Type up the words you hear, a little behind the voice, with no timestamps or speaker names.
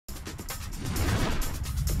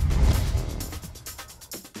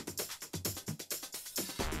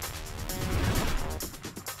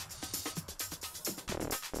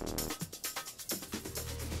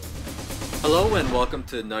Hello and welcome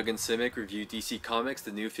to Nug and Cymek review DC Comics,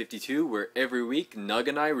 the New 52, where every week Nug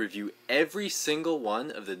and I review every single one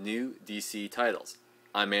of the new DC titles.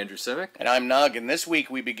 I'm Andrew Cymek. And I'm Nug, and this week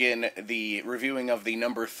we begin the reviewing of the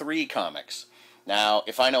number 3 comics. Now,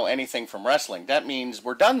 if I know anything from wrestling, that means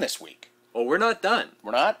we're done this week. Oh, we're not done.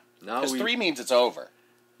 We're not? No, because 3 means it's over.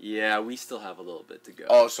 Yeah, we still have a little bit to go.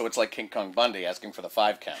 Oh, so it's like King Kong Bundy asking for the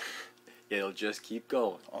 5 count. It'll just keep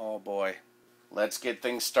going. Oh, boy. Let's get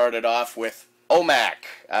things started off with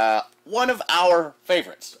OMAC, one of our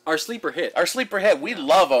favorites. Our sleeper hit. Our sleeper hit. We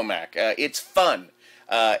love OMAC. It's fun.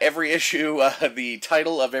 Every issue, the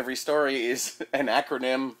title of every story is an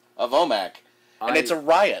acronym of OMAC, and it's a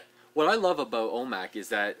riot. What I love about OMAC is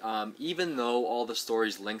that even though all the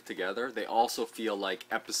stories link together, they also feel like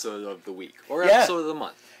episode of the week or episode of the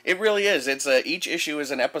month. It really is. It's each issue is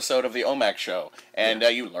an episode of the OMAC show, and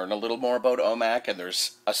you learn a little more about OMAC, and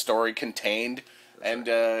there's a story contained. And,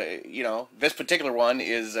 you know, this particular one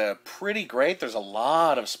is pretty great. There's a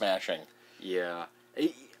lot of smashing. Yeah.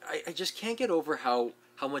 I just can't get over how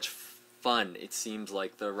much fun it seems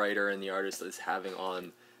like the writer and the artist is having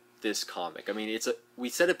on this comic. I mean, we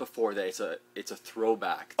said it before that it's a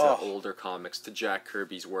throwback to older comics, to Jack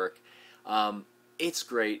Kirby's work. It's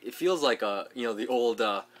great. It feels like the old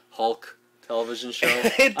Hulk television show.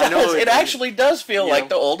 It does. It actually does feel like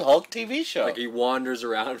the old Hulk TV show. Like he wanders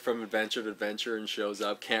around from adventure to adventure and shows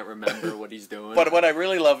up, can't remember what he's doing. But what I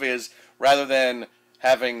really love is, rather than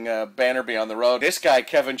having Banner be on the road, this guy,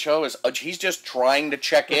 Kevin Cho, he's just trying to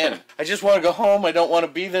check in. I just want to go home. I don't want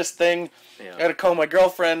to be this thing. I gotta call my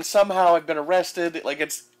girlfriend. Somehow I've been arrested. Like,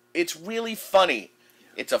 it's really funny.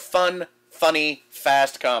 It's a fun, funny,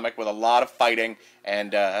 fast comic with a lot of fighting,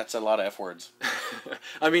 and that's a lot of F words.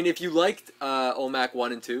 I mean, if you liked OMAC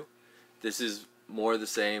 1 and 2, this is more the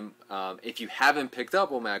same. If you haven't picked up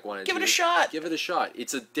OMAC 1 and 2, give it a shot. Give it a shot.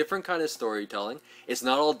 It's a different kind of storytelling. It's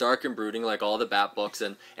not all dark and brooding like all the Bat books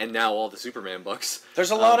and now all the Superman books.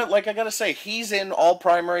 There's a lot of, like, I gotta say, he's in all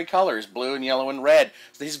primary colors, blue and yellow and red.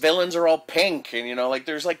 These villains are all pink, and, like,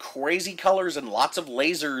 there's, like, crazy colors and lots of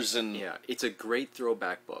lasers and... Yeah, it's a great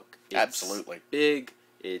throwback book. It's absolutely. Big,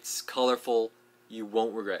 it's colorful. You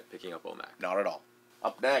won't regret picking up OMAC. Not at all.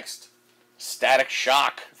 Up next, Static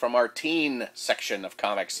Shock from our teen section of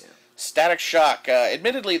comics. Yeah. Static Shock.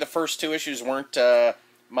 Admittedly, the first 2 issues weren't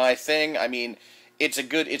my thing. I mean, it's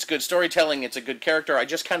good storytelling. It's a good character. I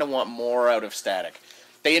just kind of want more out of Static.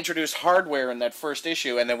 They introduced Hardware in that first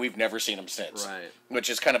issue, and then we've never seen him since. Right. Which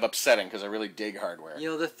is kind of upsetting, because I really dig Hardware.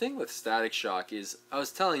 The thing with Static Shock is, I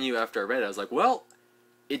was telling you after I read it, I was like, well,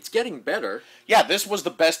 it's getting better. Yeah, this was the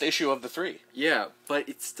best issue of the 3. Yeah, but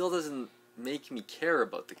it still doesn't make me care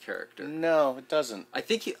about the character. No, it doesn't. I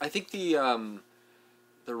think the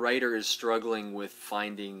writer is struggling with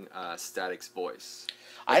finding Static's voice.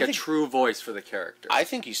 Like a true voice for the character. I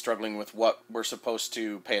think he's struggling with what we're supposed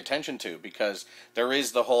to pay attention to, because there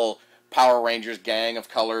is the whole Power Rangers gang of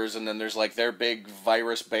colors, and then there's like their big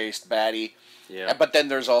virus-based baddie. Yeah. But then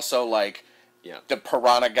there's also like the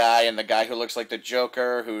Piranha guy and the guy who looks like the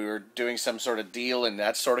Joker, who are doing some sort of deal, and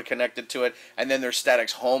that's sort of connected to it. And then there's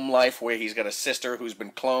Static's home life, where he's got a sister who's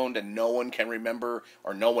been cloned, and no one can remember,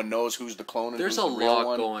 or no one knows who's the clone and there's who's the real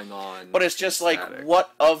one. There's a lot going on. But it's just like,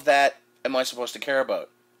 what of that am I supposed to care about?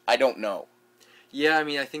 I don't know. Yeah, I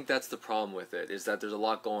mean, I think that's the problem with it, is that there's a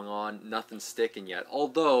lot going on, nothing's sticking yet.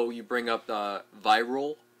 Although, you bring up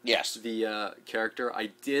Viral, yes, the character, I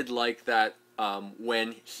did like that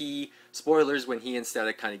when spoilers, when he and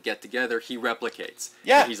Static kind of get together, he replicates.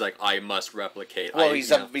 Yeah. And he's like, I must replicate. Well,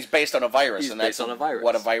 he's based on a virus, and that's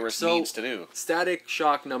what a virus needs to do. Static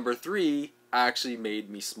Shock number 3 actually made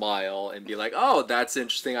me smile and be like, oh, that's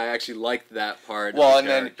interesting, I actually liked that part well, of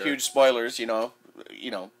the and then huge spoilers,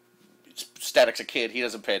 Static's a kid. He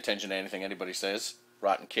doesn't pay attention to anything anybody says.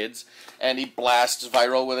 Rotten kids. And he blasts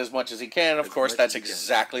Viral with as much as he can. Of course, that's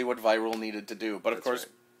exactly what Viral needed to do. But of course,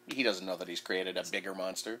 he doesn't know that he's created a bigger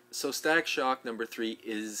monster. So Static Shock number 3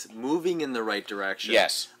 is moving in the right direction.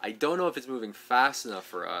 Yes. I don't know if it's moving fast enough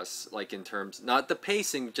for us, like in terms, not the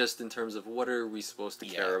pacing, just in terms of what are we supposed to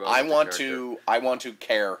care about. I want to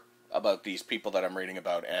care about these people that I'm reading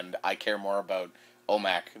about, and I care more about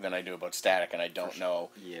OMAC than I do about Static, and I don't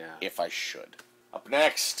know if I should. Up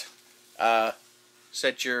next,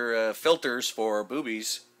 set your filters for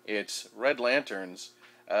boobies. It's Red Lanterns.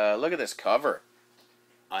 Look at this cover.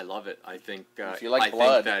 I love it. I think if you like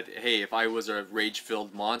blood, think that, hey, if I was a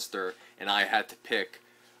rage-filled monster and I had to pick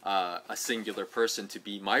a singular person to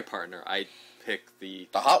be my partner, I'd pick the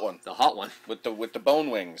hot one. The hot one with the bone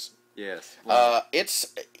wings. Yes.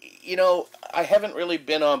 It's I haven't really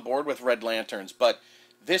been on board with Red Lanterns, but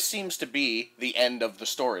this seems to be the end of the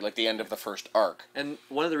story, like the end of the first arc. And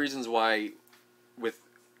one of the reasons why,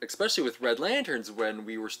 especially with Red Lanterns, when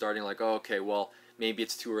we were starting, like, oh, okay, well, maybe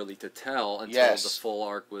it's too early to tell until the full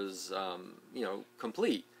arc was,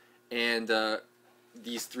 complete. And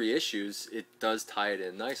these 3 issues, it does tie it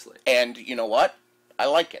in nicely. And you know what? I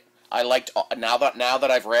like it. I liked, now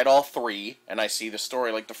that I've read all 3 and I see the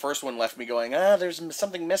story, like the first one left me going, there's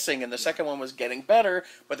something missing, and the second one was getting better,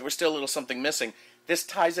 but there was still a little something missing. This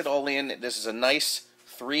ties it all in. This is a nice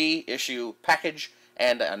 3-issue package,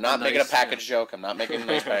 and I'm not making a package joke. I'm not making a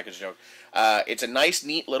nice package joke. It's a nice,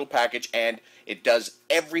 neat little package, and it does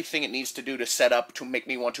everything it needs to do to set up to make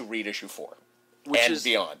me want to read issue 4.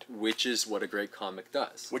 Beyond. Which is what a great comic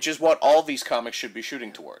does. Which is what all these comics should be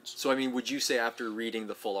shooting towards. So, I mean, would you say after reading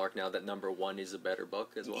the full arc now that #1 is a better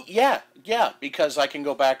book as well? Yeah, because I can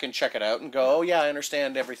go back and check it out and go, oh yeah, I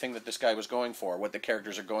understand everything that this guy was going for, what the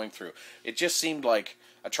characters are going through. It just seemed like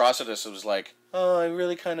Atrocitus was like, oh, I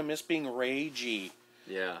really kind of miss being ragey.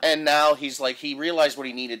 Yeah. And now he's like, he realized what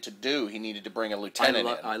he needed to do. He needed to bring a lieutenant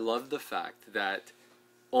in. I love the fact that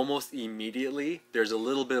almost immediately, there's a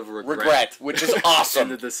little bit of regret, which is awesome. In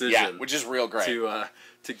the decision, yeah, which is real great.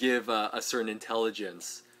 To give a certain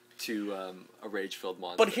intelligence to a rage-filled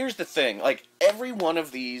monster. But here's the thing: like every one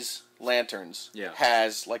of these lanterns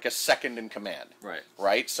has like a second in command. Right.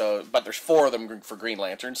 Right. So, but there's 4 of them for Green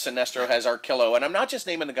Lantern. Sinestro has Arkillo, and I'm not just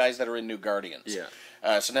naming the guys that are in New Guardians. Yeah.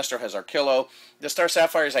 Sinestro has Arkillo. The Star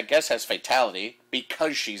Sapphires, I guess, has Fatality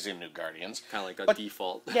because she's in New Guardians. Kind of like a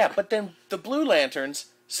default. Yeah, but then the Blue Lanterns.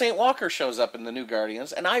 St. Walker shows up in the New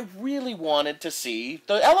Guardians, and I really wanted to see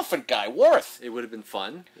the elephant guy, Worth. It would have been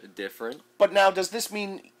fun, different. But now, does this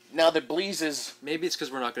mean, now that Bleez is... Maybe it's because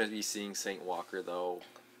we're not going to be seeing St. Walker, though,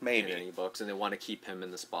 maybe. In any books, and they want to keep him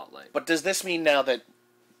in the spotlight. But does this mean now that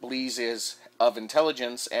Bleez is of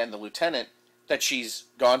intelligence and the lieutenant, that she's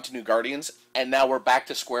gone to New Guardians, and now we're back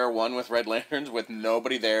to square one with Red Lanterns with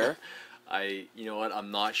nobody there? You know what, I'm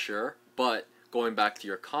not sure, but going back to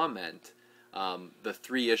your comment... the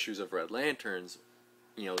 3 issues of Red Lanterns,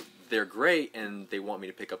 they're great, and they want me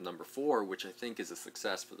to pick up #4, which I think is a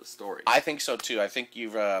success for the story. I think so, too. I think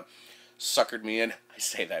you've suckered me in. I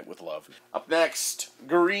say that with love. Up next,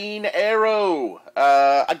 Green Arrow.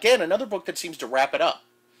 Again, another book that seems to wrap it up.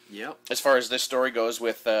 Yep. As far as this story goes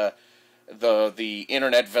with the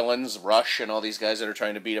internet villains, Rush, and all these guys that are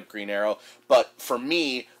trying to beat up Green Arrow. But for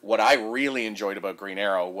me, what I really enjoyed about Green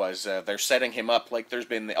Arrow was they're setting him up, like there's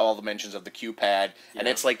been all the mentions of the Q-Pad, and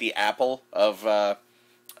it's like the Apple of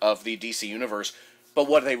the DC Universe. But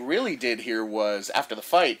what they really did here was, after the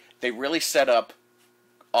fight, they really set up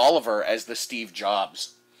Oliver as the Steve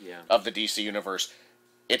Jobs of the DC Universe.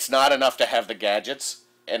 It's not enough to have the gadgets.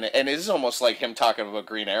 And it is almost like him talking about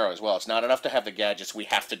Green Arrow as well. It's not enough to have the gadgets. We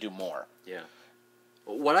have to do more. Yeah.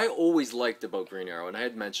 What I always liked about Green Arrow, and I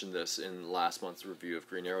had mentioned this in last month's review of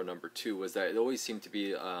Green Arrow #2, was that it always seemed to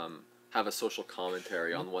be have a social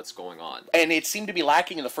commentary on what's going on. And it seemed to be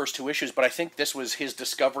lacking in the first 2 issues, but I think this was his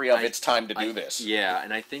discovery of it's time to do this. Yeah,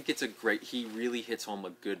 and I think it's he really hits home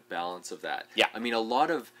a good balance of that. Yeah. I mean, a lot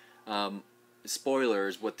of...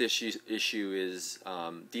 spoilers, what this issue is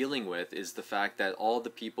dealing with is the fact that all the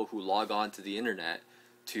people who log on to the internet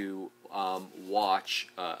to watch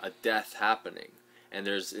a death happening, and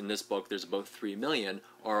in this book there's about 3 million,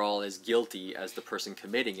 are all as guilty as the person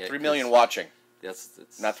committing it. 3 million watching. That's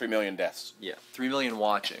not 3 million deaths. Yeah, 3 million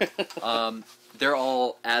watching. They're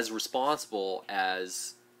all as responsible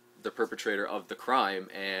as the perpetrator of the crime,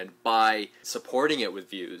 and by supporting it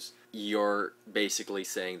with views, you're basically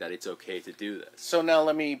saying that it's okay to do this. So now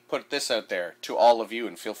let me put this out there to all of you,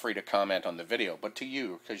 and feel free to comment on the video, but to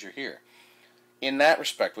you, because you're here. In that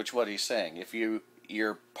respect, which what he's saying, if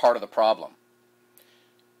you're part of the problem,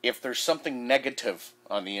 if there's something negative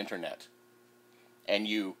on the internet, and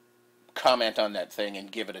you comment on that thing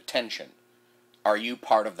and give it attention, are you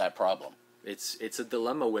part of that problem? It's a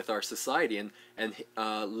dilemma with our society, and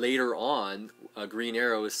later on, Green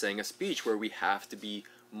Arrow is saying a speech where we have to be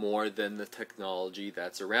more than the technology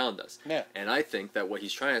that's around us. Yeah. And I think that what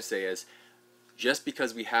he's trying to say is, just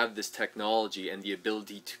because we have this technology and the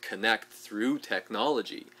ability to connect through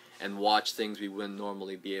technology and watch things we wouldn't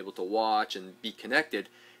normally be able to watch and be connected,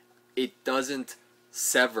 it doesn't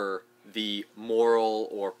sever the moral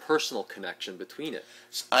or personal connection between it.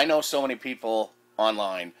 I know so many people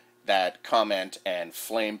online, that comment and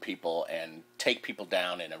flame people and take people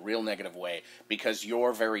down in a real negative way because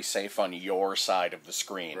you're very safe on your side of the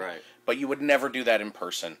screen. Right. But you would never do that in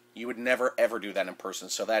person. You would never, ever do that in person.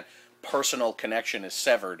 So that personal connection is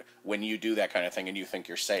severed when you do that kind of thing and you think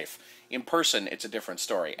you're safe. In person, it's a different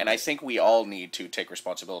story. And I think we all need to take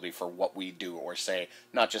responsibility for what we do or say,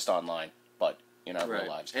 not just online, but in our real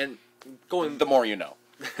lives. And the more you know.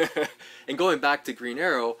 And going back to Green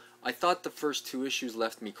Arrow, I thought the first 2 issues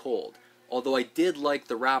left me cold. Although I did like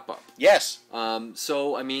the wrap-up. Yes.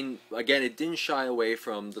 So, I mean, again, it didn't shy away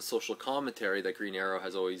from the social commentary that Green Arrow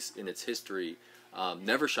has always, in its history,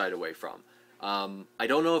 never shied away from. I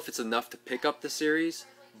don't know if it's enough to pick up the series,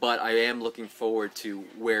 but I am looking forward to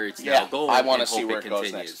where it's now going. I want to see where it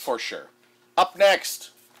goes next, for sure. Up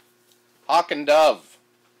next, Hawk&Dove.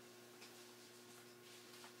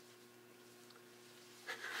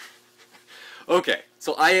 Okay,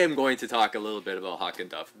 so I am going to talk a little bit about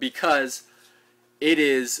Hawk&Dove because it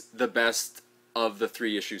is the best of the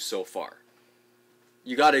 3 issues so far.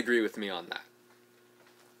 You got to agree with me on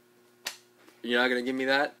that. You're not going to give me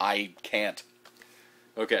that? I can't.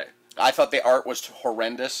 Okay. I thought the art was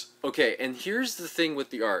horrendous. Okay, and here's the thing with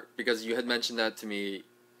the art, because you had mentioned that to me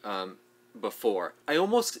before. I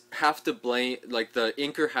almost have to blame, like, the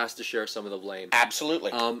inker has to share some of the blame.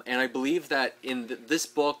 Absolutely. And I believe that in this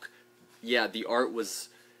book, yeah, the art was...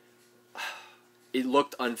 It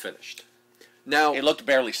looked unfinished. Now, it looked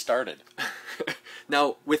barely started.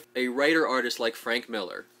 Now, with a writer-artist like Frank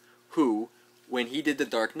Miller, who, when he did The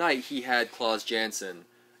Dark Knight, he had Klaus Janson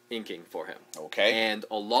inking for him. Okay. And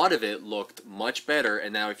a lot of it looked much better,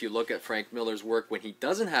 and now if you look at Frank Miller's work when he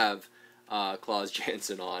doesn't have Klaus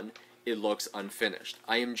Janson on, it looks unfinished.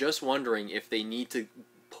 I am just wondering if they need to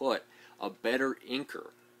put a better inker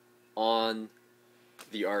on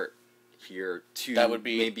the art here to that would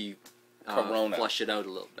be maybe flush it out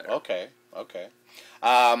a little better. Okay, okay.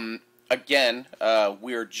 Again,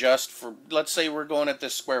 we're just, let's say we're going at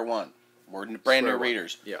this square one. We're brand new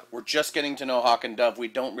readers. Yeah. We're just getting to know Hawk&Dove. We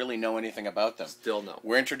don't really know anything about them. Still no.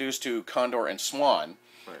 We're introduced to Condor and Swan,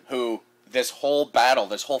 who this whole battle,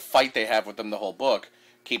 this whole fight they have with them the whole book,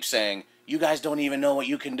 keeps saying, you guys don't even know what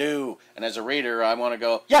you can do. And as a reader, I want to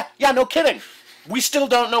go, yeah, no kidding. We still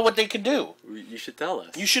don't know what they can do. You should tell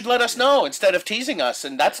us. You should let us know instead of teasing us.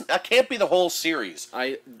 And that can't be the whole series.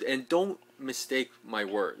 And don't mistake my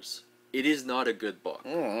words. It is not a good book.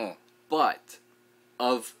 Mm-hmm. But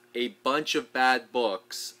of a bunch of bad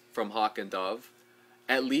books from Hawk&Dove,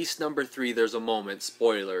 at least number 3, there's a moment,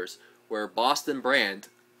 spoilers, where Boston Brand,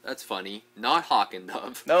 that's funny, not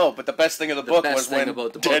Hawk&Dove. No, but the best thing of the book was when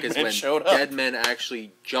Deadman showed up. Deadman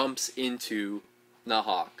actually jumps into, not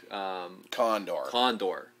Hawk,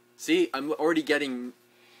 Condor. See, I'm already getting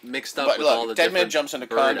mixed up with all the Deadman jumps into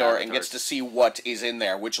Condor and gets to see what is in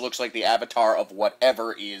there, which looks like the avatar of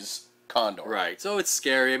whatever is Condor. Right, so it's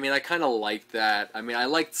scary. I mean, I kind of liked that. I mean, I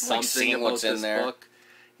liked something about this book.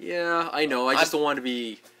 Yeah, I know. I just don't want to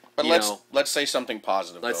be. But let's say something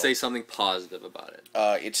positive. Let's say something positive about it.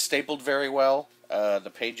 It's stapled very well.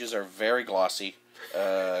 The pages are very glossy,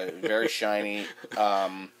 very shiny.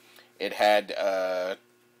 It had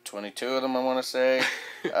 22 of them, I want to say.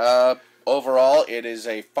 Overall, it is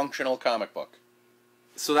a functional comic book.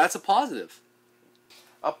 So that's a positive.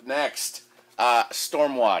 Up next,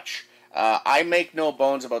 StormWatch. I make no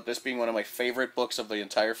bones about this being one of my favorite books of the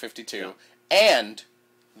entire 52. Yeah. And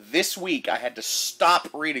this week I had to stop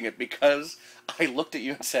reading it because I looked at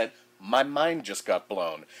you and said, my mind just got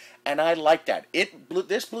blown. And I like that.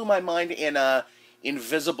 This blew my mind in a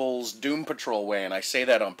Invisible's Doom Patrol way, and I say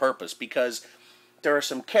that on purpose because there are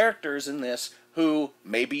some characters in this who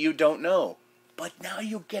maybe you don't know, but now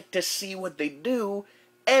you get to see what they do,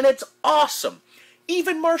 and it's awesome.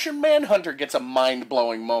 Even Martian Manhunter gets a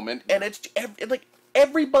mind-blowing moment, and it's like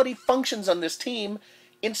everybody functions on this team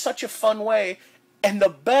in such a fun way, and the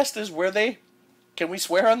best is where they... Can we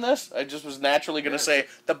swear on this? I just was naturally going to say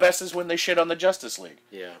the best is when they shit on the Justice League.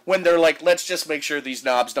 Yeah. When they're like, let's just make sure these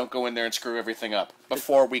knobs don't go in there and screw everything up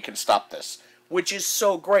before we can stop this, which is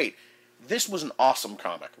so great. This was an awesome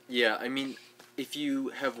comic. Yeah, I mean, if you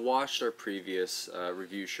have watched our previous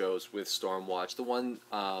review shows with StormWatch, the one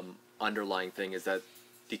underlying thing is that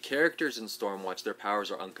the characters in StormWatch, their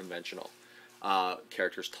powers are unconventional.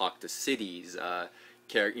 Characters talk to cities.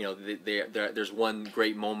 There's one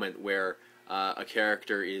great moment where a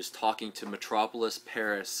character is talking to Metropolis,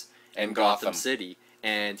 Paris, and Gotham City,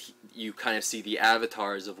 and you kind of see the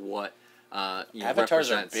avatars of what avatars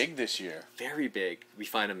represents. Are big this year. Very big. We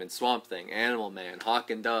find them in Swamp Thing, Animal Man,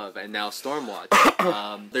 Hawk&Dove, and now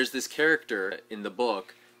StormWatch. There's this character in the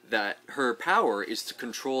book that her power is to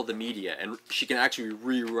control the media, and she can actually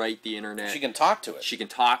rewrite the internet. She can talk to it. She can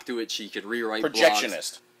talk to it. She can rewrite Projectionist.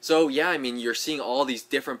 blogs. So yeah, I mean, you're seeing all these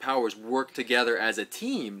different powers work together as a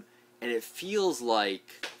team, and it feels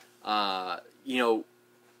like, you know,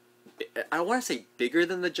 I don't want to say bigger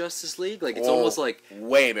than the Justice League. Like, it's almost like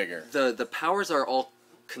way bigger. The powers are all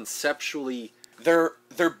conceptually. They're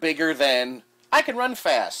bigger than I can run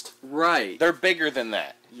fast. Right. They're bigger than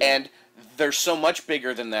that, and they're so much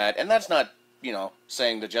bigger than that. And that's not, you know,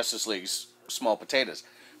 saying the Justice League's small potatoes,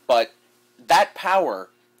 but that power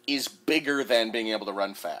is bigger than being able to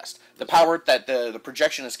run fast. The power that the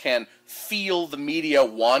projectionist can feel the media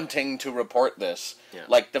wanting to report this,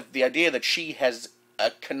 like the idea that she has a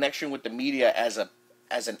connection with the media as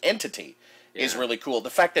an entity is really cool. The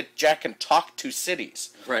fact that Jack can talk to cities,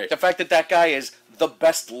 right? The fact that that guy is the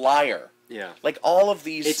best liar, like all of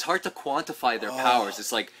these. It's hard to quantify their powers.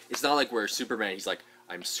 It's like it's not like where Superman, he's like,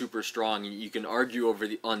 I'm super strong, and you can argue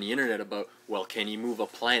on the internet about, well, can he move a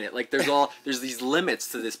planet? Like there's these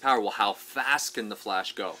limits to this power. Well, how fast can the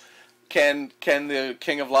Flash go? Can the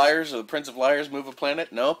King of Liars or the Prince of Liars move a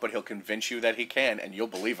planet? No, but he'll convince you that he can, and you'll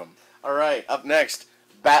believe him. All right, up next,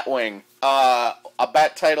 Batwing, a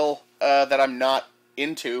Bat title that I'm not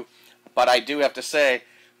into, but I do have to say,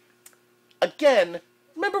 again,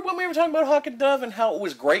 remember when we were talking about Hawk&Dove and how it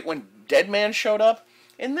was great when Deadman showed up?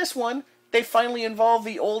 In this one, they finally involve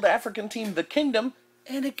the old African team, the Kingdom,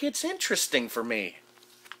 and it gets interesting for me.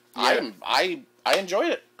 Yeah. I enjoyed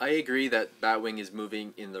it. I agree that Batwing is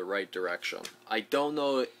moving in the right direction. I don't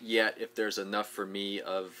know yet if there's enough for me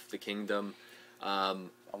of the Kingdom. I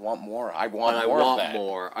want more. I want more of that.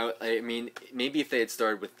 More. I mean, maybe if they had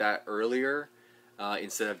started with that earlier,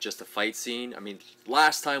 instead of just a fight scene. I mean,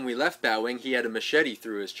 last time we left Batwing, he had a machete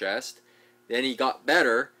through his chest. Then he got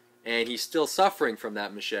better, and he's still suffering from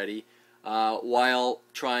that machete while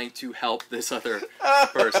trying to help this other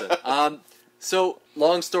person. So,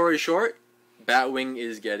 long story short, Batwing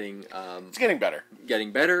is getting... it's getting better.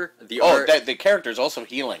 Getting better. The character's also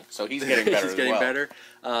healing, so he's getting better he's getting better.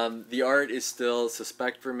 The art is still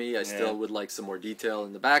suspect for me. I still would like some more detail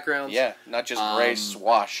in the background. Yeah, not just gray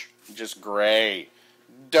swash. Just gray.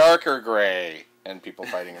 Darker gray. And people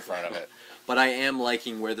fighting in front of it. But I am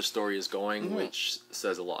liking where the story is going, which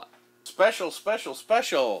says a lot. Special, special,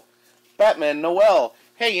 special. Batman, Noel.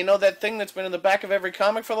 Hey, you know that thing that's been in the back of every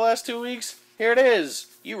comic for the last 2 weeks? Here it is.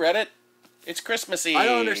 You read it. It's Christmassy. I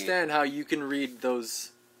don't understand how you can read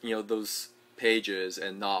those, those pages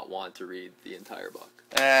and not want to read the entire book.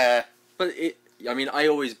 But I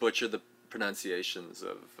always butcher the pronunciations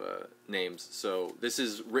of names. So this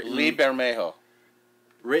is written... Lee Bermejo.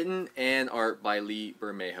 Written and art by Lee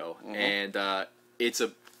Bermejo. And it's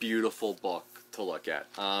a beautiful book to look at.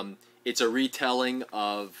 It's a retelling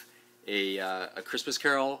of a Christmas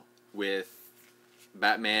Carol with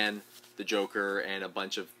Batman, the Joker, and a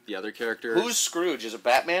bunch of the other characters. Who's Scrooge? Is it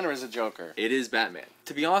Batman or is it Joker? It is Batman.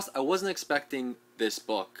 To be honest, I wasn't expecting this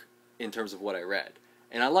book in terms of what I read,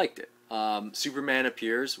 and I liked it. Superman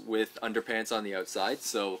appears with underpants on the outside,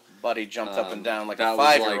 so... Buddy jumped up and down like a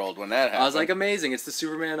 5-year-old when that happened. I was like, amazing. It's the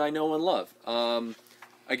Superman I know and love.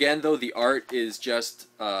 Again, though, the art is just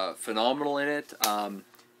phenomenal in it.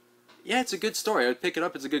 Yeah, it's a good story. I would pick it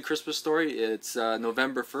up. It's a good Christmas story. It's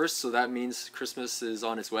November 1st, so that means Christmas is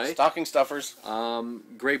on its way. Stocking stuffers.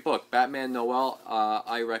 Great book. Batman Noel.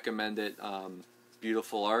 I recommend it.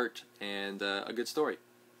 Beautiful art and a good story.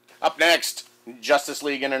 Up next, Justice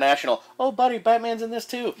League International. Oh, buddy, Batman's in this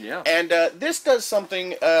too. Yeah. And this does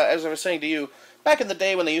something, as I was saying to you, back in the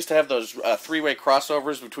day when they used to have those three-way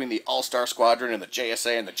crossovers between the All-Star Squadron and the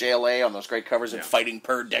JSA and the JLA on those great covers and Fighting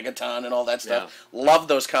Per Degaton and all that stuff. Loved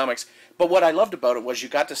those comics. But what I loved about it was you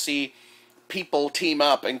got to see people team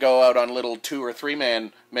up and go out on little 2- or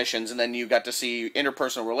 3-man missions, and then you got to see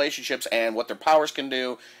interpersonal relationships and what their powers can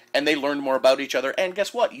do, and they learned more about each other, and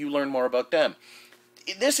guess what? You learn more about them.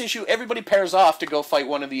 In this issue, everybody pairs off to go fight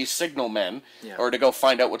one of these signal men, or to go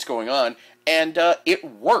find out what's going on, and it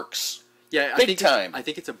works. Yeah, Big time. I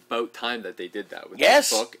think it's about time that they did that with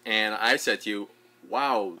this book, and I said to you,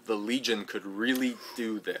 wow, the Legion could really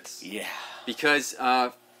do this. Yeah. Because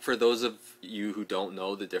for those of you who don't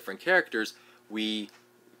know the different characters,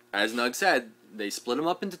 as Nug said, they split them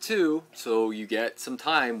up into 2, so you get some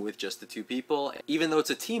time with just the 2 people. Even though it's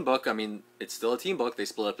a team book, I mean, it's still a team book, they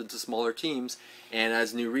split up into smaller teams, and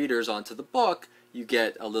as new readers onto the book, you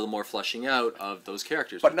get a little more fleshing out of those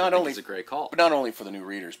characters. But not only is a great call. But not only for the new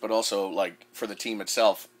readers, but also like for the team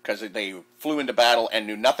itself, because they flew into battle and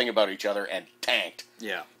knew nothing about each other and tanked.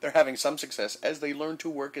 Yeah. They're having some success as they learn to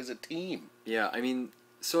work as a team. Yeah, I mean,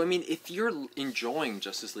 So I mean, if you're enjoying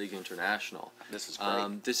Justice League International, this is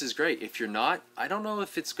great. This is great. If you're not, I don't know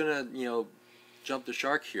if it's gonna, jump the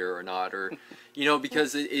shark here or not, or,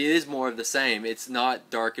 because it is more of the same. It's not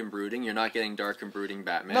dark and brooding. You're not getting dark and brooding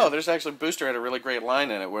Batman. No, there's actually Booster had a really great line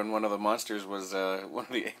in it when one of the monsters was one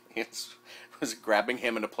of the aliens was grabbing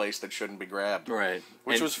him in a place that shouldn't be grabbed. Right.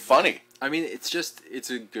 Which was funny. I mean, it's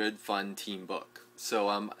a good, fun team book.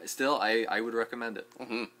 So still, I would recommend it.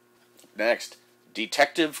 Mm-hmm. Next,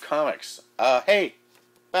 Detective Comics. Hey,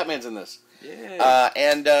 Batman's in this. Yeah.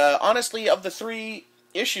 And honestly, of the 3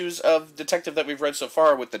 issues of Detective that we've read so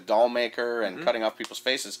far, with the doll maker and cutting off people's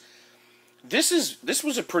faces, this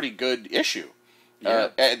was a pretty good issue. Yeah.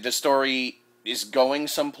 The story is going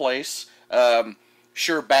someplace.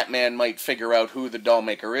 Sure, Batman might figure out who the doll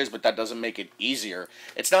maker is, but that doesn't make it easier.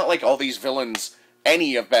 It's not like all these villains,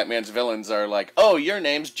 any of Batman's villains, are like, oh, your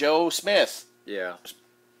name's Joe Smith. Yeah.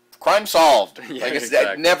 Crime solved. Yeah,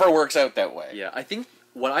 exactly. It never works out that way. Yeah, I think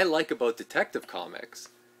what I like about Detective Comics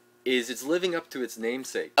is it's living up to its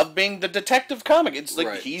namesake of being the detective comic. It's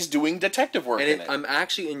like he's doing detective work in it. I'm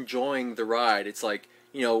actually enjoying the ride. It's like,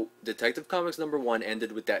 Detective Comics #1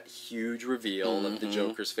 ended with that huge reveal of the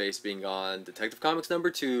Joker's face being gone. Detective Comics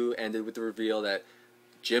 #2 ended with the reveal that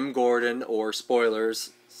Jim Gordon, or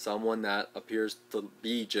spoilers, someone that appears to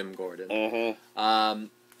be Jim Gordon,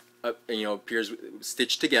 appears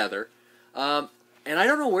stitched together. And I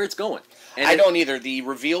don't know where it's going. And I don't either. The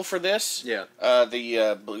reveal for this, the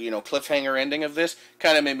cliffhanger ending of this,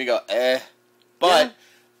 kind of made me go, eh. But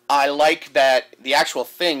I like that the actual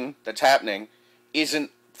thing that's happening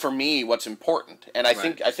isn't, for me, what's important. And I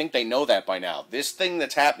think they know that by now. This thing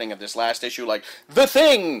that's happening of this last issue, like, the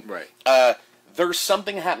thing! Right. There's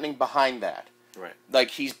something happening behind that. Right.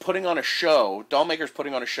 Like, he's putting on a show, Dollmaker's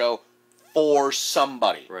putting on a show for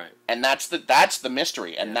somebody. Right. And that's the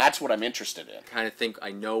mystery, and that's what I'm interested in. Kind of think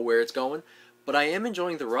I know where it's going, but I am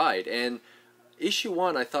enjoying the ride. And issue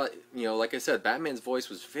 1, I thought, like I said, Batman's voice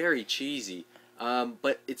was very cheesy,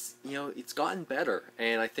 but it's gotten better,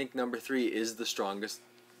 and I think #3 is the strongest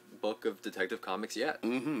book of Detective Comics yet.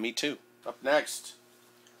 Me too. Up next,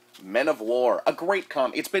 Men of War, a great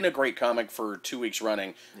comic. It's been a great comic for 2 weeks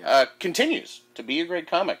running. Yeah. Continues to be a great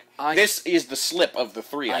comic. This is the slip of the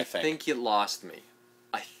 3, I think. I think it lost me.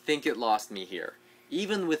 I think it lost me here.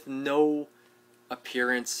 Even with no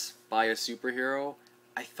appearance by a superhero,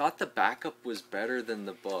 I thought the backup was better than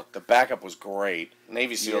the book. The backup was great.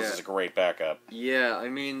 Navy Seals is a great backup. Yeah, I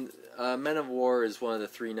mean, Men of War is one of the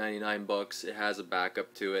 $3.99 books. It has a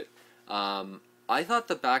backup to it. I thought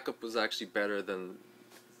the backup was actually better than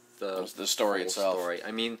the story itself.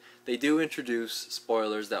 I mean, they do introduce,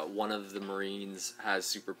 spoilers, that one of the Marines has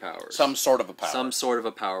superpowers. Some sort of a power. Some sort of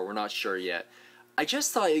a power. We're not sure yet. I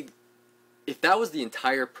just thought if that was the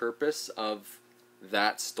entire purpose of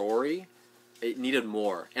that story, it needed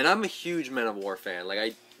more. And I'm a huge Men of War fan. Like,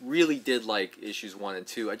 I really did like issues 1 and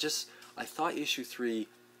 2. I thought issue 3,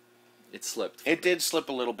 it slipped. It did slip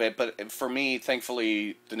a little bit, but for me,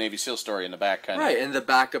 thankfully, the Navy SEAL story in the back kind of... Right, and the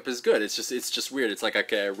backup is good. It's just weird. It's like,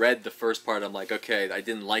 okay, I read the first part, I'm like, okay, I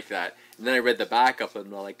didn't like that. And then I read the backup, and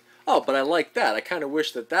I'm like, oh, but I like that. I kind of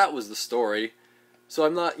wish that was the story. So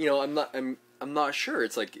I'm not, I'm not sure.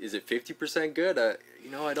 It's like, is it 50% good? I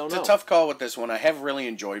don't know. It's a tough call with this one. I have really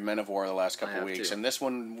enjoyed Men of War the last couple of weeks, and this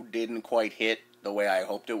one didn't quite hit the way I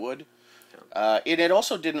hoped it would. Yeah. It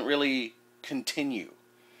also didn't really continue.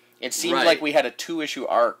 It seemed like we had a 2-issue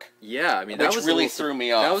arc. Yeah, I mean, which really threw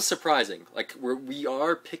me off. That was surprising. Like, we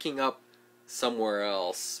are picking up somewhere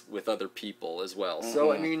else with other people as well.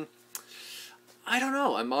 So, I mean, I don't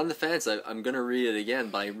know. I'm on the fence. I'm going to read it again,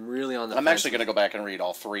 but I'm really on the fence. I'm actually going to go back and read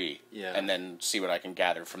all 3, yeah, and then see what I can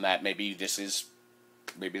gather from that. Maybe this is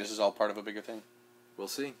all part of a bigger thing. We'll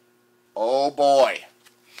see. Oh boy.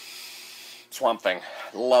 Swamp Thing.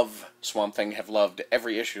 Love Swamp Thing. Have loved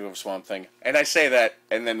every issue of Swamp Thing. And I say that,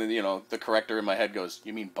 and then, the corrector in my head goes,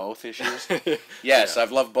 you mean both issues? Yes, yeah.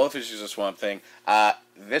 I've loved both issues of Swamp Thing.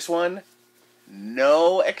 This one,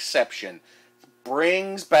 no exception.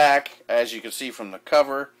 Brings back, as you can see from the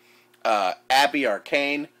cover, Abby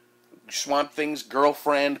Arcane, Swamp Thing's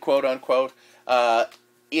girlfriend, quote-unquote,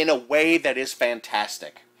 in a way that is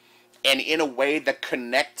fantastic. And in a way that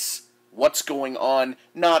connects what's going on,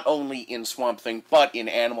 not only in Swamp Thing, but in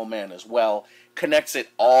Animal Man as well. Connects it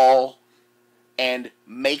all and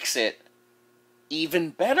makes it even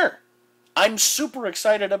better. I'm super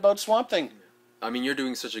excited about Swamp Thing. I mean, you're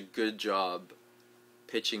doing such a good job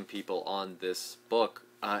pitching people on this book.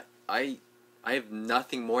 I have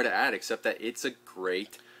nothing more to add except that it's a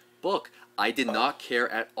great book. I did not care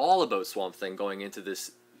at all about Swamp Thing going into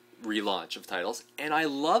this relaunch of titles, and I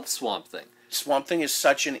love Swamp Thing. Swamp Thing is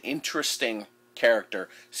such an interesting character.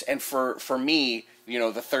 And for me, you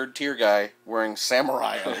know, the third tier guy wearing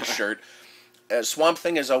samurai on his shirt, Swamp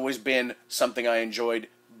Thing has always been something I enjoyed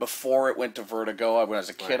before it went to Vertigo. When I was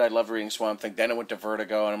a kid, I loved reading Swamp Thing. Then it went to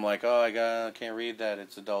Vertigo, and I'm like, oh, I can't read that.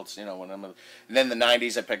 It's adults, you know. And then the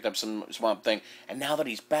 90s, I picked up some Swamp Thing. And now that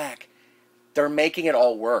he's back, they're making it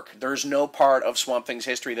all work. There's no part of Swamp Thing's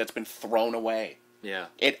history that's been thrown away. Yeah.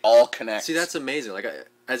 It all connects. See, that's amazing. Like,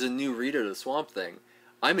 as a new reader to Swamp Thing,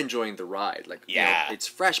 I'm enjoying the ride. Like, yeah. You know, it's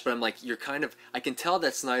fresh, but I'm like, I can tell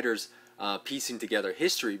that Snyder's piecing together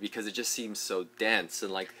history because it just seems so dense,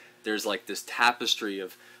 and like there's like this tapestry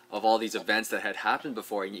of all these events that had happened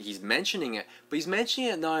before, and he's mentioning it, but he's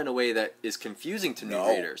mentioning it not in a way that is confusing to new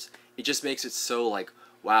readers. It just makes it so like,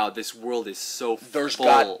 wow, this world is so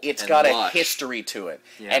it's got a history to it,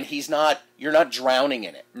 and you're not drowning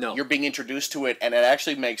in it. No, you're being introduced to it, and it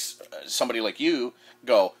actually makes somebody like you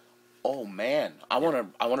go, oh man, I want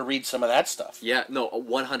to read some of that stuff. Yeah, no,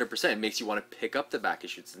 100%. It makes you want to pick up the back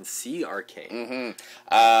issues and see Arcane. Mm-hmm.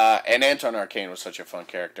 And Anton Arcane was such a fun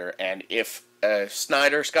character. And if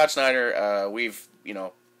Scott Snyder, we've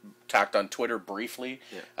talked on Twitter briefly.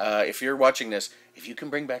 Yeah. If you're watching this, if you can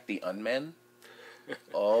bring back the Unmen,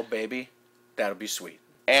 oh baby, that'll be sweet.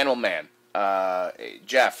 Animal Man,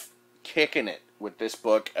 Jeff, kicking it with this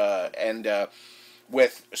book, and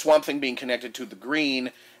with Swamp Thing being connected to the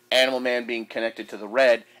green, Animal Man being connected to the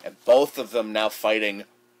red, and both of them now fighting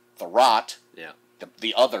the Rot,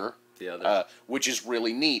 the other, which is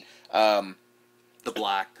really neat. The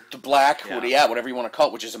Black, whatever you want to call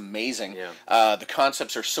it, which is amazing. Yeah. The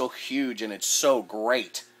concepts are so huge, and it's so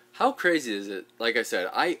great. How crazy is it? Like I said,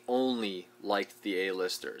 I only liked the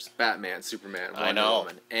A-listers: Batman, Superman, Wonder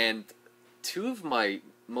Woman, and two of my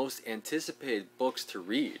most anticipated books to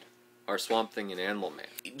read are Swamp Thing and Animal Man.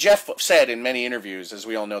 Jeff said in many interviews, as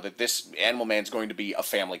we all know, that this Animal Man is going to be a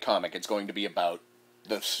family comic. It's going to be about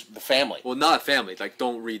the family. Well, not family. Like,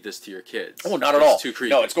 don't read this to your kids. Oh, not at all. It's too creepy.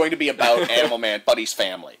 No, it's going to be about Animal Man, Buddy's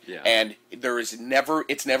family. Yeah. And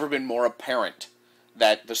it's never been more apparent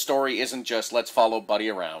that the story isn't just let's follow Buddy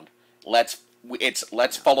around. Let's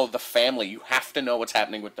follow the family. You have to know what's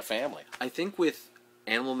happening with the family. I think with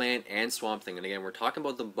Animal Man and Swamp Thing, and again, we're talking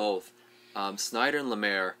about them both, Snyder and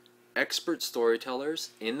Lemire, expert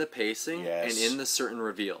storytellers in the pacing and in the certain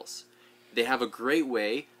reveals. They have a great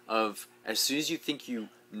way of, as soon as you think you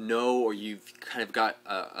know or you've kind of got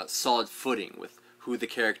a solid footing with who the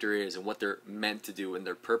character is and what they're meant to do and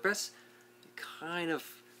their purpose, kind of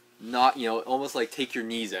not, almost like take your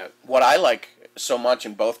knees out. What I like so much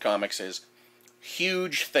in both comics is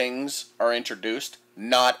huge things are introduced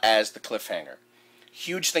not as the cliffhanger.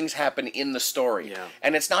 Huge things happen in the story. Yeah.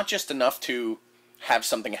 And it's not just enough to have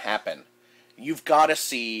something happen. You've got to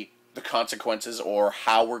see the consequences or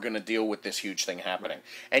how we're going to deal with this huge thing happening. Right.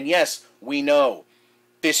 And yes, we know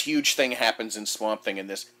this huge thing happens in Swamp Thing and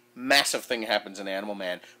this massive thing happens in Animal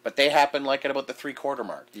Man, but they happen like at about the 3/4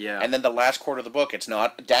 mark. Yeah. And then the last quarter of the book, it's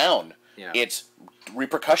not down. Yeah. It's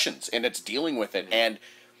repercussions, and it's dealing with it, and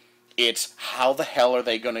it's how the hell are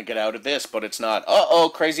they going to get out of this? But it's not,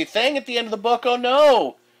 crazy thing at the end of the book, oh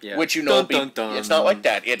no! Yeah. Which it's not like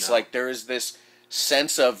that. It's like there is this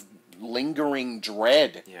sense of lingering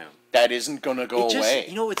dread that isn't going to go away.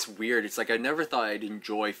 It's weird. It's like I never thought I'd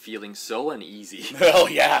enjoy feeling so uneasy. Oh,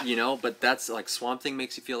 yeah. But that's like Swamp Thing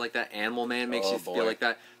makes you feel like that. Animal Man makes you feel like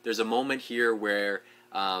that. There's a moment here where...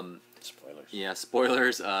 spoilers. Yeah,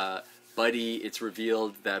 spoilers. Buddy, it's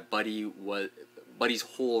revealed that Buddy's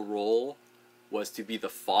whole role was to be the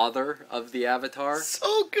father of the Avatar.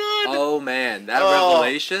 So good! Oh, man. That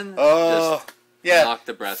revelation just... Yeah. Knocked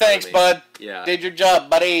the breath Thanks, out of me. bud. Yeah. Did your job,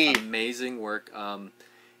 buddy. Amazing work.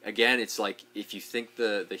 Again, it's like if you think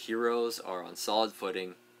the heroes are on solid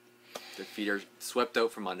footing, their feet are swept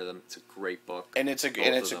out from under them. It's a great book. And it's a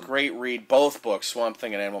great read. Both books, Swamp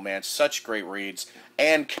Thing and Animal Man, such great reads,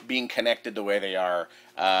 and being connected the way they are.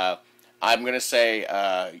 I'm gonna say,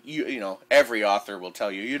 every author will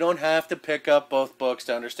tell you don't have to pick up both books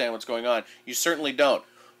to understand what's going on. You certainly don't.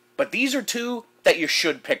 But these are two that you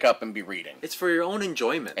should pick up and be reading. It's for your own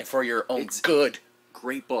enjoyment. And for your own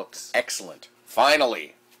great books. Excellent.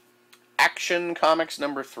 Finally, Action Comics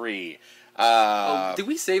number 3. Did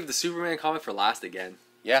we save the Superman comic for last again?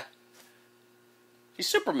 Yeah. He's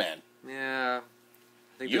Superman. Yeah.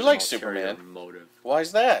 I think you like Superman. Motive. Why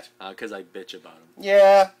is that? Because I bitch about him.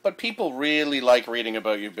 Yeah, but people really like reading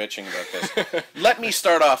about you bitching about this. Let me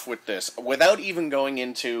start off with this, without even going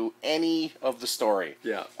into any of the story.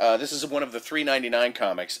 Yeah. This is one of the $3.99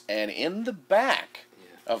 comics, and in the back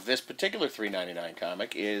of this particular $3.99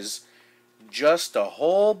 comic is just a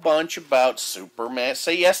whole bunch about Superman.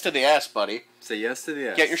 Say yes to the S, buddy. Say yes to the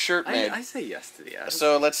S. Get your shirt made. I say yes to the S.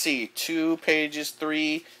 So let's see. 2 pages,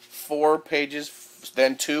 3, 4 pages,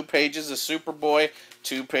 then 2 pages of Superboy,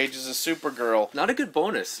 2 pages of Supergirl. Not a good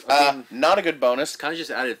bonus. Not a good bonus. Kind of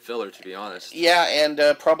just added filler, to be honest. Yeah, and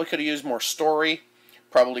probably could have used more story.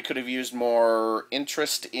 Probably could have used more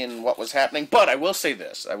interest in what was happening. But I will say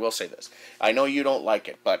this. I know you don't like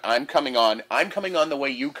it, but I'm coming on the way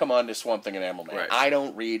you come on to Swamp Thing and Animal Man. Right. I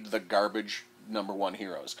don't read the garbage #1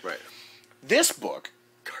 heroes. Right. This book...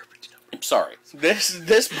 Garbage number. I'm sorry.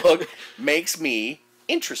 This book makes me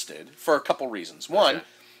interested for a couple reasons. One... Okay.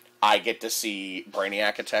 I get to see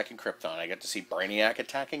Brainiac attacking Krypton. I get to see Brainiac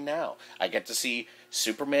attacking Now. I get to see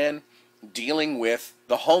Superman dealing with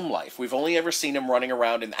the home life. We've only ever seen him running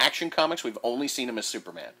around in Action Comics. We've only seen him as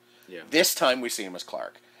Superman. Yeah. This time we see him as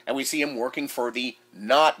Clark. And we see him working for the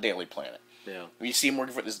not Daily Planet. Yeah. We see him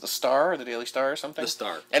working for, is it the Star or the Daily Star or something? The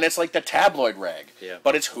Star. And it's like the tabloid rag. Yeah.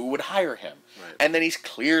 But it's who would hire him. Right. And then he's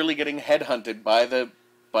clearly getting headhunted by the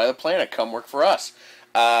Planet. Come work for us.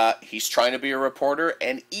 He's trying to be a reporter,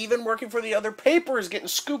 and even working for the other paper is getting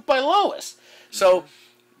scooped by Lois. So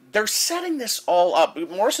they're setting this all up.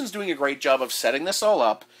 Morrison's doing a great job of setting this all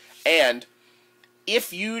up, and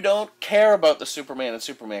if you don't care about the Superman and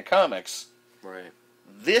Superman comics, right,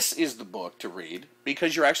 this is the book to read,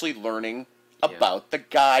 because you're actually learning about the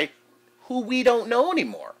guy who we don't know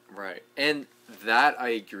anymore. Right, and that I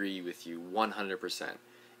agree with you 100%.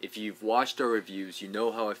 If you've watched our reviews, you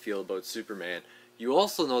know how I feel about Superman. You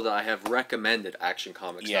also know that I have recommended Action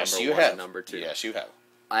Comics #1 and #2. Yes, you have.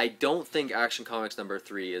 I don't think Action Comics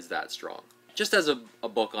 #3 is that strong. Just as a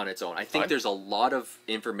book on its own. I think there's a lot of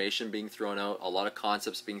information being thrown out, a lot of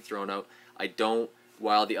concepts being thrown out.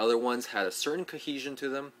 While the other ones had a certain cohesion to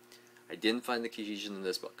them, I didn't find the cohesion in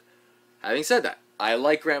this book. Having said that, I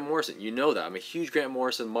like Grant Morrison. You know that. I'm a huge Grant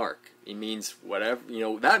Morrison mark. It means whatever,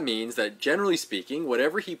 that means that generally speaking,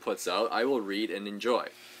 whatever he puts out, I will read and enjoy.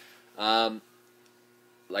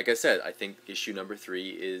 Like I said, I think issue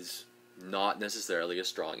 #3 is not necessarily a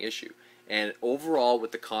strong issue. And overall,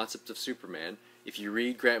 with the concept of Superman, if you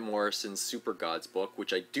read Grant Morrison's Super Gods book,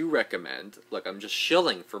 which I do recommend, look, I'm just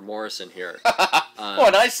shilling for Morrison here.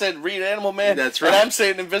 And I said read Animal Man. That's right. And I'm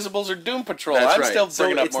saying Invisibles or Doom Patrol. That's I'm right. still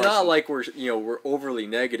bringing up It's Morrison. not like we're overly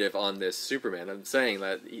negative on this Superman. I'm saying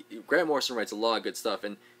that Grant Morrison writes a lot of good stuff,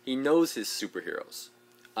 and he knows his superheroes.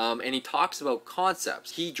 And he talks about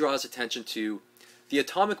concepts. He draws attention to the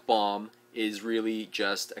atomic bomb is really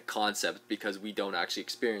just a concept because we don't actually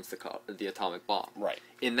experience the atomic bomb. Right.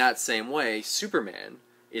 In that same way, Superman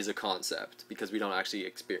is a concept because we don't actually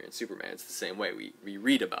experience Superman. It's the same way. We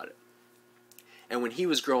read about it. And when he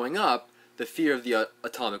was growing up, the fear of the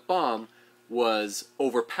atomic bomb was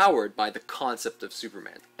overpowered by the concept of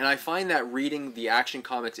Superman. And I find that reading the Action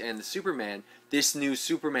Comics and the Superman, this new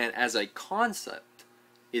Superman as a concept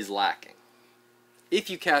is lacking. If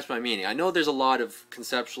you catch my meaning. I know there's a lot of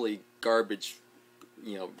conceptually garbage,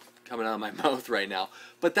 coming out of my mouth right now,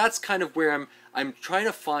 but that's kind of where I'm trying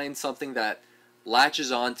to find something that latches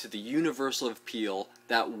on to the universal appeal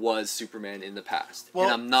that was Superman in the past. And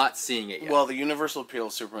I'm not seeing it yet. Well, the universal appeal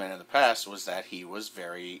of Superman in the past was that he was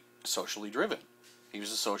very socially driven. He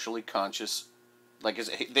was a socially conscious,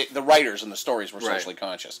 the writers and the stories were socially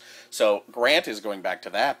conscious. So Grant is going back to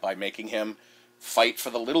that by making him fight for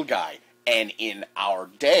the little guy. And in our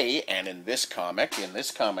day, and in this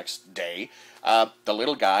comic's day, the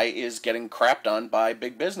little guy is getting crapped on by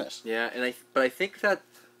big business. Yeah, but I think that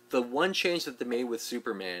the one change that they made with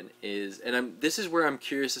Superman is, this is where I'm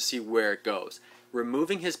curious to see where it goes.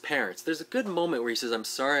 Removing his parents. There's a good moment where he says, "I'm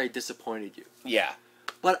sorry I disappointed you." Yeah.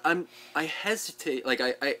 But I hesitate.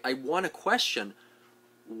 I want to question,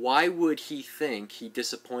 why would he think he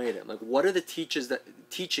disappointed him? What are the teachings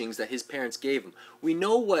that his parents gave him? We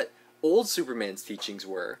know what old Superman's teachings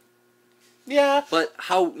were. Yeah. But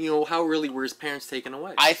how really were his parents taken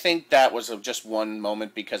away? I think that was just one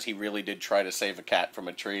moment because he really did try to save a cat from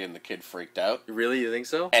a tree and the kid freaked out. Really? You think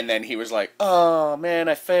so? And then he was like, "Oh, man,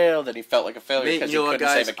 I failed." And he felt like a failure because he couldn't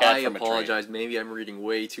save a cat from a tree. I apologize. Maybe I'm reading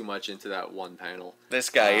way too much into that one panel. This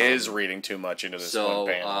guy is reading too much into this one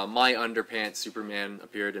panel. So, my underpants Superman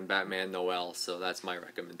appeared in Batman Noel, so that's my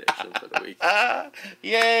recommendation for the week.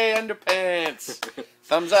 Yay, underpants!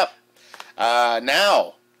 Thumbs up.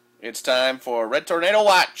 Now, it's time for Red Tornado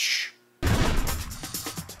Watch.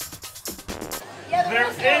 There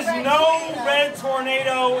is no red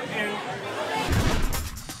tornado in...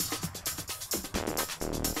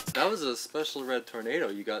 That was a special red tornado.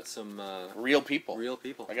 You got some... real people. Real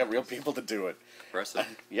people. I got real people to do it. Impressive.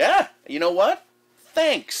 Yeah. You know what?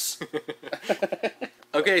 Thanks.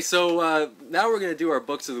 Okay, so now we're going to do our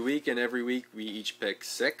books of the week, and every week we each pick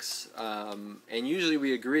 6. And usually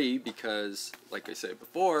we agree because, like I said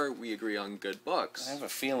before, we agree on good books. I have a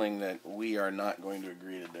feeling that we are not going to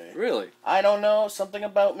agree today. Really? I don't know. Something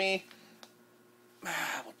about me.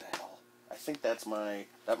 What the hell? I think that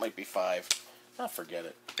might be 5. Oh, forget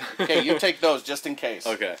it. Okay, you take those just in case.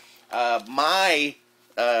 Okay. My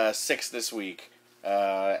 6 this week.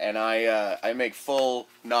 And I make full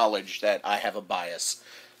knowledge that I have a bias.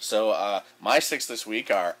 So my 6 this week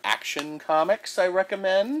are action comics I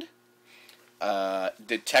recommend.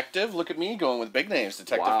 Detective, look at me going with big names,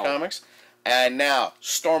 Detective Comics. And now,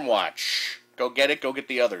 StormWatch. Go get it, go get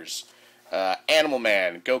the others. Animal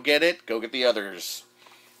Man, go get it, go get the others.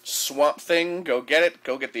 Swamp Thing, go get it,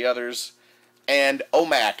 go get the others. And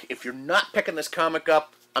OMAC, if you're not picking this comic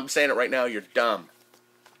up, I'm saying it right now, you're dumb.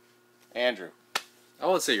 Andrew. I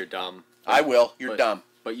won't say you're dumb. I will. You're dumb.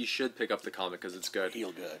 But you should pick up the comic because it's good.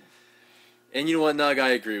 Feel good. And you know what, Nug? I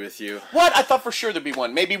agree with you. What? I thought for sure there'd be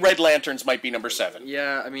one. Maybe Red Lanterns might be number 7.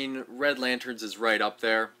 Yeah, I mean, Red Lanterns is right up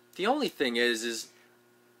there. The only thing is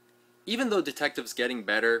even though Detective's getting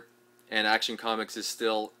better and Action Comics is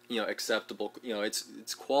still, acceptable,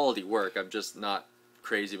 it's quality work. I'm just not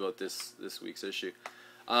crazy about this week's issue.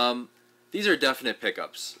 These are definite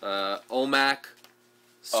pickups. OMAC,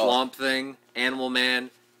 Swamp Thing, Animal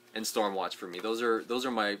Man, and StormWatch for me. Those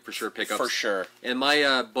are my for sure pickups. For sure. And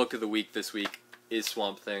my book of the week this week is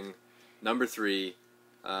Swamp Thing, number 3.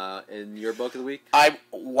 And your book of the week?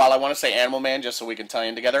 While I want to say Animal Man, just so we can tie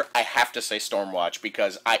in together, I have to say StormWatch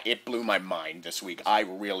because it blew my mind this week. I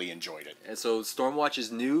really enjoyed it. And so StormWatch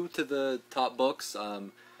is new to the top books.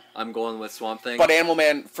 I'm going with Swamp Thing. But Animal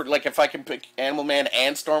Man, if I can pick Animal Man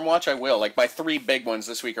and StormWatch, I will. Like, my 3 big ones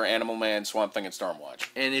this week are Animal Man, Swamp Thing, and StormWatch.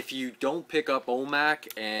 And if you don't pick up OMAC,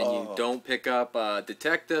 and you don't pick up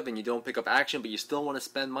Detective, and you don't pick up Action, but you still want to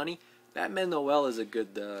spend money, Batman Noel is a good,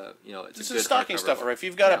 it's a good stocking stuffer. If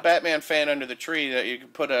you've got a Batman fan under the tree, that you can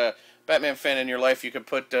put a Batman fan in your life, you could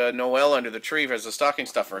put Noel under the tree as a stocking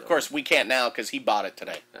stuffer. Of course, we can't now because he bought it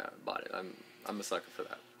today. Yeah, I bought it. I'm a sucker for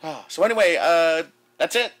that. So anyway,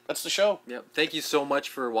 that's it. That's the show. Yep. Thank you so much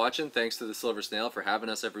for watching. Thanks to the Silver Snail for having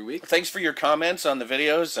us every week. Thanks for your comments on the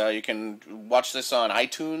videos. You can watch this on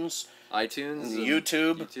iTunes,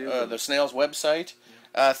 YouTube, the Snail's website.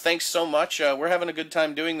 Thanks so much. We're having a good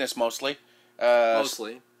time doing this mostly.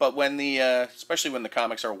 But when especially when the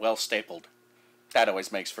comics are well stapled, that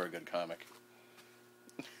always makes for a good comic.